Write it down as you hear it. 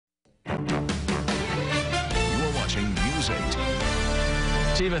News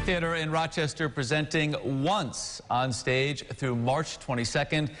 8. Geva Theatre in Rochester presenting Once on stage through March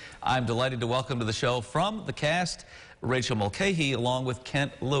 22nd. I'm delighted to welcome to the show from the cast, Rachel Mulcahy along with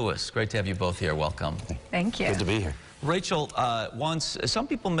Kent Lewis. Great to have you both here. Welcome. Thank you. Good to be here. Rachel, Once, some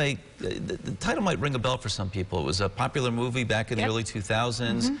people may, the title might ring a bell for some people. It was a popular movie back in the early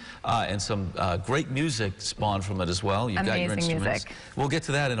 2000s, and some great music spawned from it as well. You've got your instruments. Music. We'll get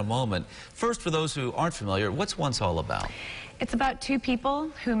to that in a moment. First, for those who aren't familiar, what's Once all about? It's about two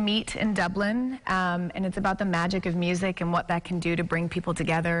people who meet in Dublin, and it's about the magic of music and what that can do to bring people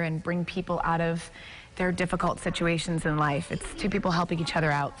together and bring people out of their difficult situations in life. It's two people helping each other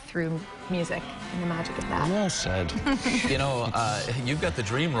out through music and the magic of that. Well said. You know, you've got the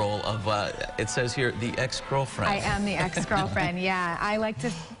dream role of, it says here, the ex-girlfriend. I am the ex-girlfriend, yeah. I like to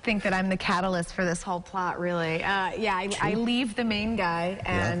think that I'm the catalyst for this whole plot, really. Yeah, I leave the main guy,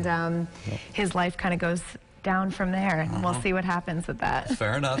 and his life kind of goes down from there, and we'll see what happens with that.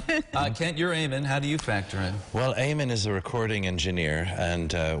 Fair enough. Kent, you're Eamon. How do you factor in? Well, Eamon is a recording engineer,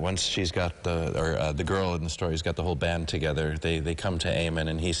 and once she's got the girl in the story's got the whole band together, they come to Eamon,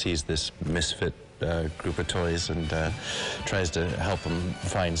 and he sees this misfit group of toys and tries to help them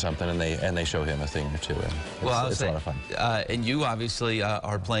find something, and they show him a thing or two. And it's a lot of fun. And you obviously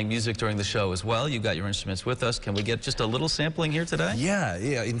are playing music during the show as well. You've got your instruments with us. Can we get just a little sampling here today? Yeah.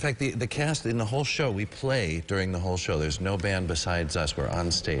 In fact, the cast in the whole show, we play during the whole show. There's no band besides us. We're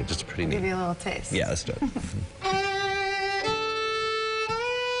on stage. It's pretty neat. Give you a little taste. Yeah, let's do it.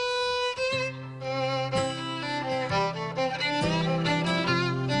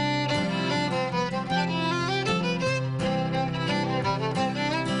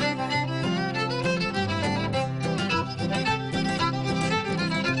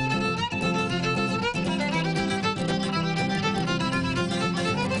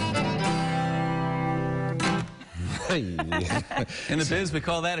 In the biz, we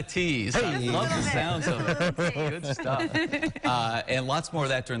call that a tease. I love the sounds of it. Good stuff. And lots more of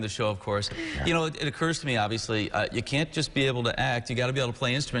that during the show, of course. You know, it occurs to me, obviously, you can't just be able to act. You got to be able to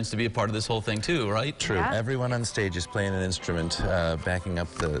play instruments to be a part of this whole thing, too, right? True. Yeah. Everyone on stage is playing an instrument, backing up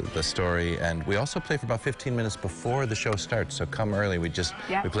the story. And we also play for about 15 minutes before the show starts. So come early. We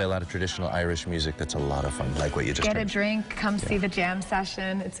play a lot of traditional Irish music that's a lot of fun, like what you just Get heard. a drink, come see the jam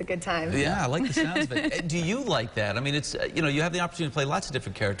session. It's a good time. Yeah, I like the sounds of it. Do you like that? I mean, it's, you know, you have the opportunity to play lots of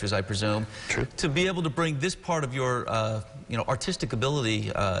different characters, I presume. True. To be able to bring this part of your, you know, artistic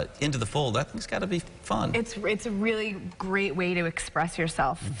ability into the fold, I think it's got to be fun. It's a really great way to express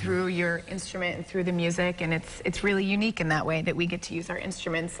yourself through your instrument and through the music, and it's really unique in that way that we get to use our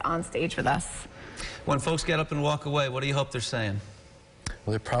instruments on stage with us. When folks get up and walk away, what do you hope they're saying?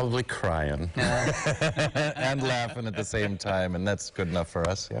 Well, they're probably crying and laughing at the same time, and that's good enough for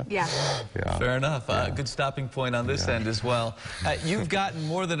us, yeah? Yeah. Fair enough. Good stopping point on this end as well. You've gotten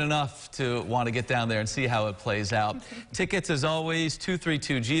more than enough to want to get down there and see how it plays out. Tickets, as always,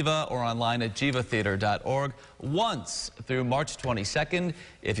 232-GEVA or online at gevatheatre.org. Once through March 22nd.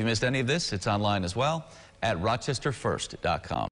 If you missed any of this, it's online as well at rochesterfirst.com.